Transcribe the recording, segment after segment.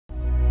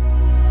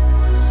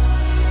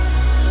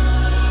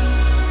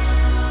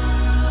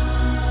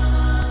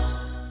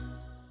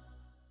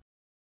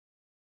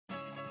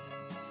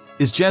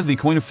Is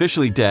JasmyCoin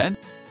officially dead?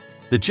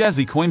 The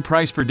JasmyCoin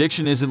price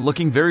prediction isn't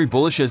looking very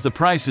bullish as the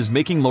price is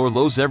making lower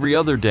lows every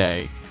other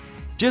day.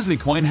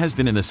 JasmyCoin has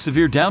been in a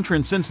severe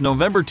downtrend since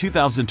November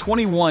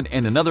 2021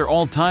 and another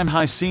all-time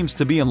high seems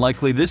to be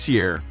unlikely this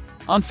year.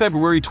 On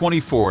February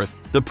 24th,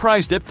 the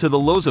price dipped to the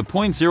lows of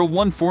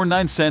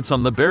 0.0149 cents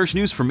on the bearish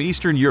news from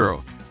Eastern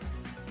Europe.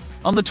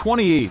 On the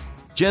 28th,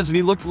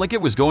 Jasmy looked like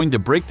it was going to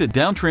break the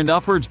downtrend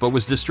upwards but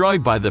was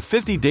destroyed by the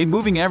 50-day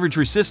moving average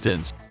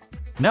resistance.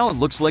 Now it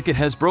looks like it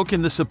has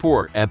broken the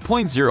support at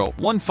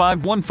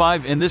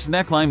 0.01515 and this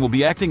neckline will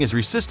be acting as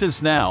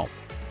resistance now.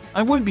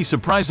 I wouldn't be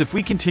surprised if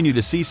we continue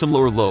to see some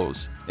lower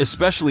lows,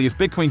 especially if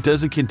Bitcoin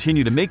doesn't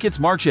continue to make its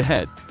march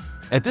ahead.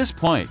 At this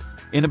point,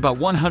 in about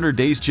 100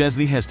 days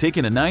Jasmy has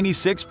taken a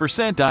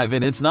 96% dive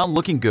and it's not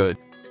looking good.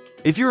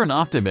 If you're an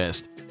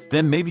optimist,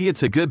 then maybe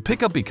it's a good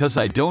pickup because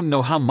I don't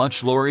know how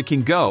much lower it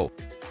can go.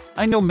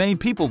 I know many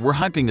people were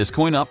hyping this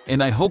coin up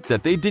and I hope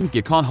that they didn't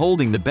get caught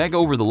holding the bag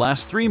over the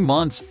last 3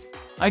 months.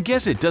 I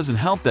guess it doesn't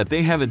help that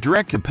they have a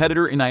direct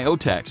competitor in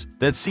IOTEX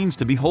that seems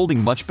to be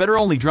holding much better,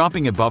 only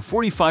dropping about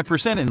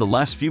 45% in the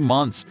last few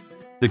months.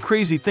 The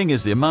crazy thing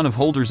is the amount of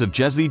holders of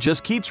Jasmy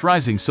just keeps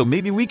rising, so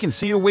maybe we can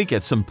see a wake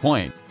at some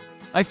point.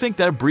 I think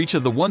that a breach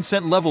of the 1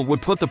 cent level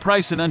would put the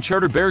price in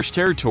uncharted bearish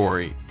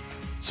territory.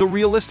 So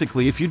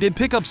realistically, if you did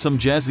pick up some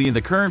Jasmy in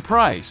the current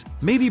price,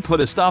 maybe put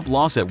a stop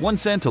loss at 1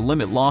 cent to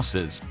limit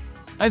losses.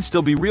 I'd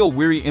still be real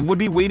weary and would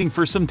be waiting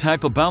for some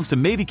type of bounce to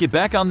maybe get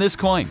back on this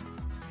coin.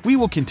 We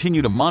will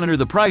continue to monitor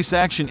the price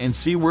action and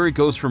see where it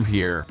goes from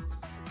here.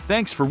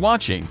 Thanks for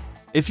watching.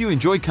 If you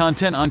enjoy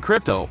content on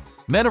crypto,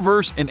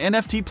 metaverse, and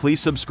NFT,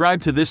 please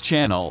subscribe to this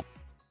channel.